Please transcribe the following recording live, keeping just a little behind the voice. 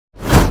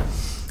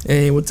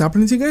Hey, what's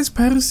happening to you guys?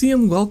 Pyros here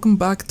and welcome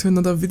back to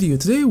another video.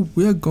 Today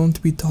we are going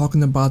to be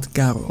talking about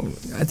Garou.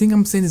 I think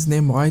I'm saying his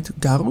name right,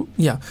 Garou?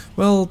 Yeah,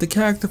 well, the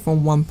character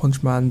from One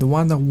Punch Man, the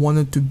one that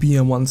wanted to be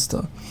a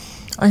monster.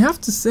 I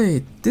have to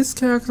say, this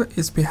character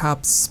is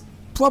perhaps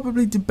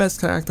probably the best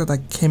character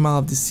that came out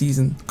of this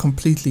season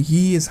completely.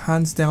 He is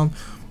hands down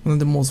one of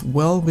the most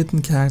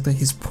well-written characters.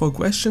 His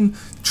progression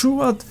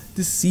throughout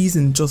this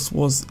season just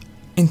was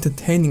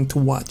entertaining to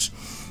watch.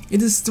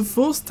 It is the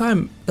first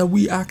time that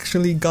we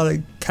actually got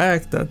a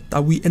character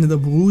that we ended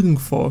up rooting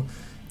for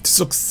to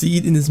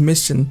succeed in his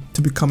mission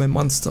to become a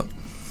monster.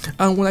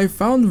 And what I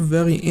found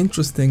very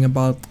interesting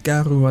about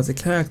Garou as a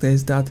character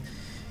is that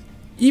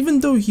even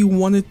though he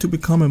wanted to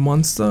become a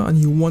monster and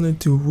he wanted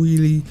to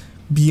really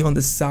be on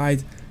the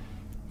side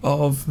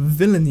of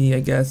villainy, I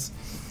guess,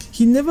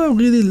 he never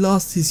really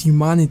lost his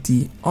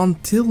humanity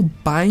until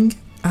Bang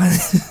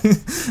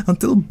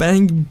until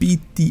Bang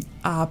beat the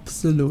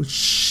absolute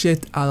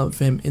shit out of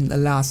him in the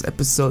last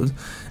episode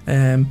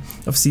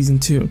of season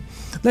 2.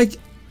 Like,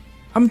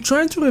 I'm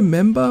trying to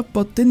remember,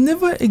 but they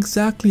never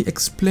exactly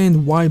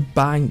explained why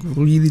Bang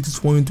really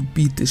just wanted to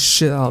beat the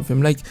shit out of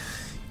him. Like,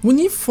 when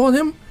he fought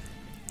him,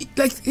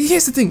 like,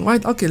 here's the thing,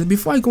 right? Okay,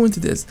 before I go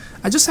into this,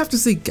 I just have to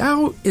say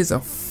Garou is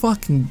a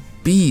fucking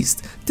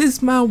beast.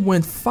 This man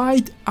went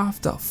fight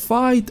after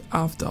fight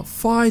after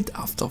fight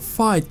after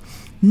fight,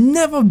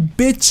 never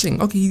bitching.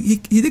 Okay, he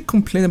did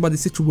complain about the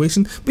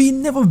situation, but he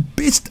never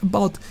bitched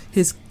about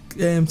his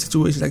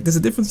situation. Like, there's a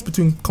difference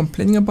between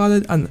complaining about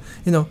it and,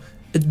 you know,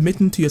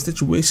 admitting to your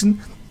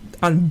situation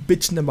and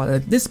bitching about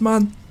it. This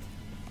man,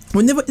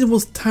 whenever it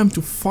was time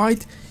to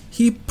fight,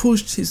 he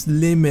pushed his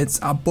limits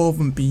above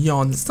and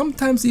beyond.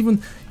 Sometimes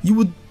even you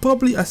would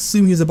probably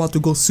assume he's about to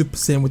go Super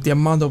Saiyan with the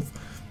amount of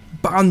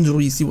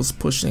boundaries he was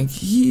pushing.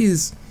 He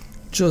is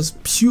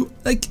just pure.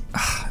 Like,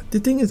 the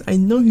thing is, I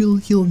know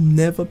he'll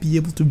never be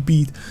able to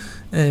beat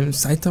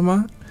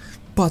Saitama,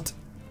 but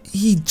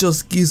he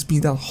just gives me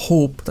that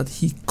hope that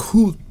he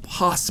could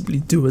possibly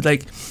do it.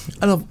 Like,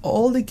 out of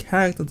all the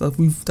characters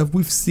that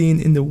we've seen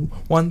in the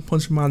One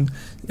Punch Man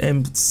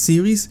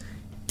series,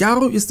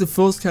 Garou is the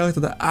first character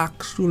that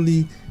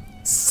actually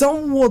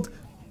somewhat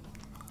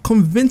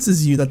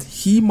convinces you that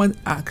he might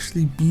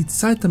actually beat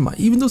Saitama,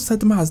 even though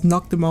Saitama has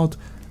knocked him out,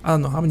 I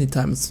don't know how many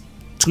times,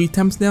 3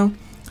 times now.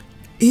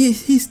 He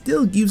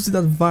still gives you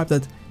that vibe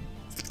that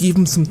give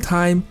him some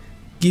time,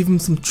 give him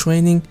some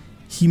training,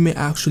 he may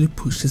actually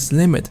push his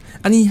limit.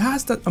 And he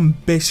has that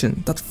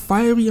ambition, that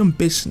fiery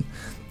ambition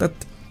that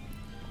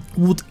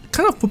would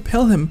kind of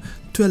propel him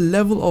to a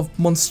level of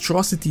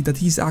monstrosity that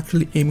he's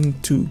actually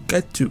aiming to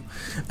get to.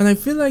 And I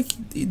feel like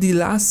the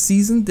last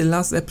season, the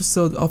last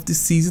episode of this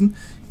season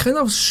kind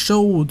of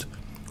showed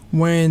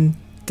when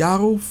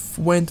Garou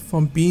went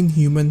from being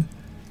human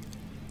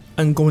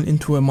and going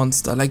into a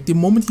monster. Like, the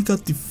moment he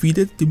got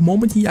defeated, the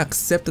moment he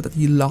accepted that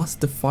he lost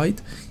the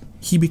fight,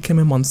 he became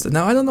a monster.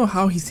 Now, I don't know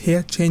how his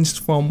hair changed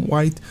from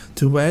white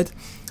to red.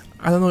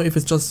 I don't know if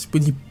it's just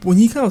when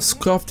he kind of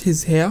scrubbed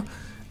his hair,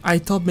 I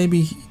thought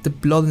maybe the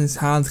blood in his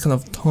hands kind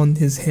of turned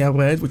his hair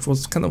red, which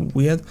was kind of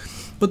weird,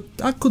 but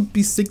that could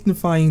be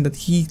signifying that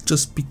he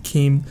just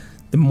became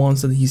the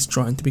monster that he's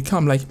trying to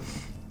become. Like,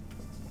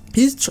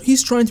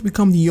 he's trying to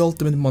become the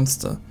ultimate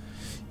monster.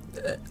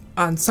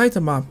 And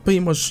Saitama,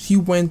 pretty much, he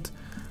went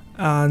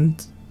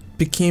and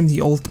became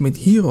the ultimate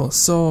hero.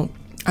 So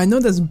I know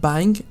there's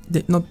Bang,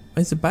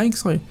 is it Bang?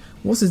 Sorry,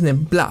 what's his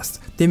name?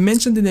 Blast. They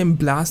mentioned the name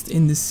Blast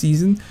in this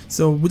season,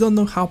 so we don't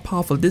know how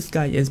powerful this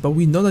guy is, but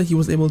we know that he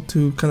was able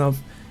to kind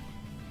of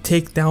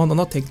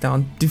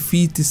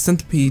defeat the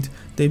centipede,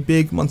 the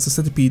big monster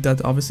centipede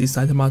that obviously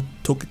Saitama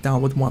took it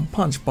down with one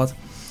punch. But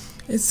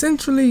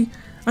essentially,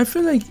 I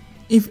feel like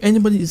if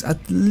anybody is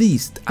at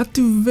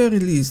the very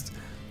least,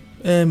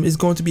 is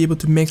going to be able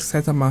to make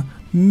Saitama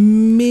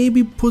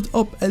maybe put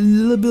up a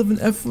little bit of an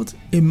effort,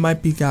 it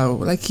might be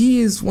Garou. Like, he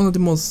is one of the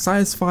most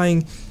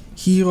satisfying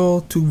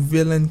hero to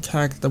villain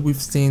character that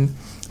we've seen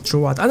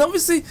throughout. And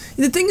obviously,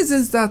 the thing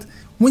is that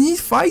when he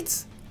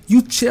fights,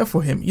 you cheer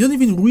for him. You don't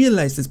even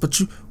realize this, but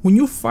when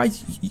he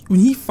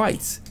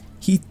fights,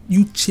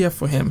 you cheer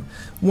for him.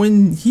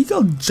 When he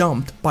got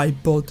jumped by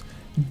both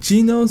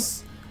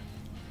Genos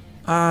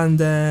and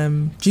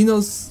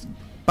Genos,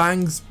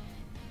 Bang's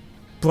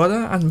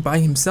brother, and by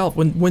himself,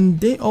 when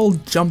they all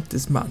jumped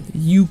this man,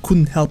 you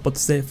couldn't help but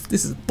say,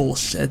 this is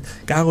bullshit,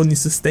 Garou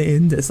needs to stay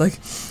in this.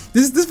 Like,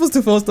 this was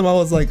the first time I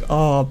was like,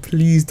 oh,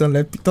 please don't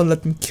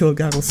let me kill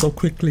Garou so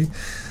quickly.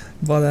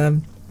 But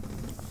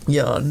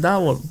yeah, that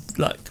was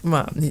like,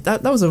 man,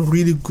 that was a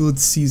really good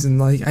season.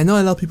 Like, I know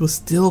a lot of people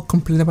still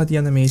complain about the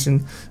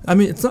animation. I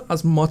mean, it's not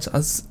as much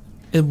as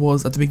it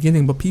was at the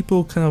beginning, but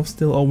people kind of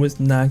still always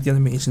nag the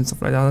animation,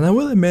 stuff like that. And I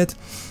will admit,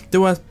 there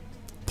were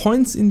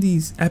points in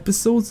these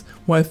episodes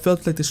where I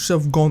felt like they should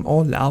have gone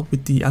all out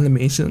with the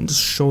animation and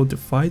just showed the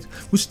fight,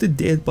 which they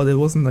did, but it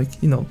wasn't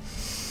like, you know,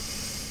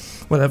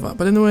 whatever.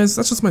 But anyways,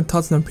 that's just my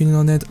thoughts and opinion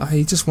on it.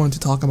 I just wanted to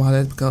talk about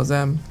it because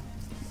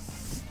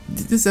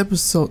this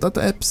episode, that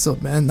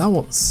episode, man, that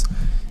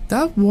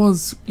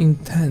was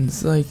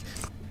intense. Like,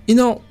 you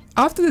know,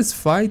 after this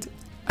fight,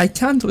 I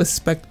can't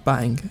respect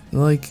Bang.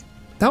 Like,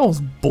 that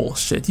was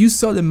bullshit. You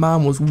saw the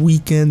man was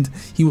weakened,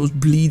 he was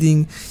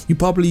bleeding, you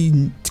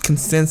probably can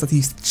sense that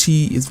his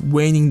chi is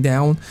waning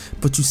down,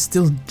 but you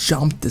still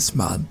jumped this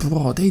man.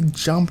 Bro, they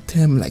jumped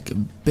him like a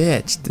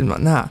bitch.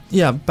 Nah.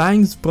 Yeah,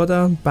 Bang's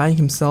brother, Bang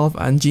himself,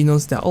 and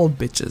Geno's, they're all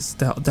bitches.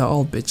 They're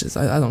all bitches.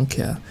 I don't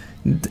care.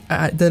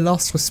 They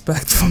lost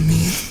respect for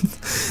me.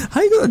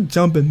 How you gonna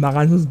jump a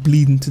man who's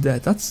bleeding to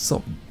death? That's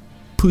some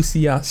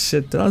pussy ass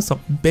shit. That's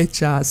some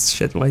bitch ass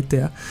shit right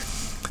there.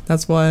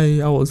 That's why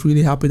I was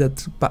really happy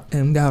that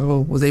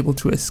Garou was able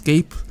to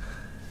escape,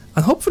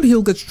 and hopefully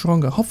he'll get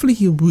stronger. Hopefully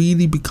he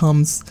really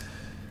becomes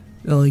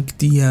like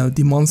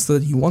the monster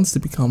that he wants to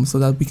become, so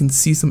that we can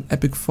see some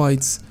epic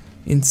fights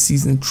in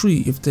season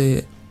 3 if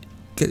they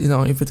get,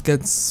 if it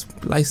gets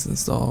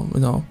licensed, or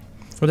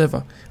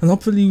whatever. And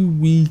hopefully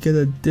we get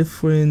a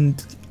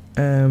different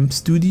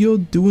studio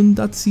doing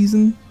that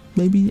season.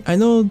 Maybe I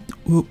don't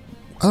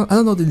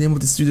know the name of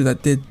the studio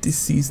that did this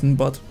season,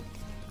 but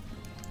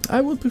I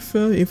would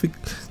prefer if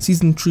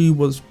season 3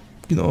 was,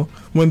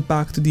 went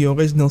back to the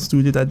original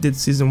studio that did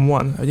season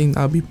 1. I think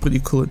that'd be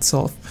pretty cool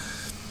itself.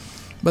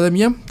 But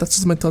yeah, that's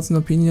just my thoughts and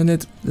opinion on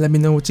it. Let me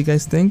know what you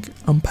guys think.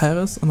 I'm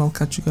Pyros, and I'll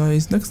catch you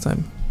guys next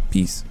time.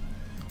 Peace.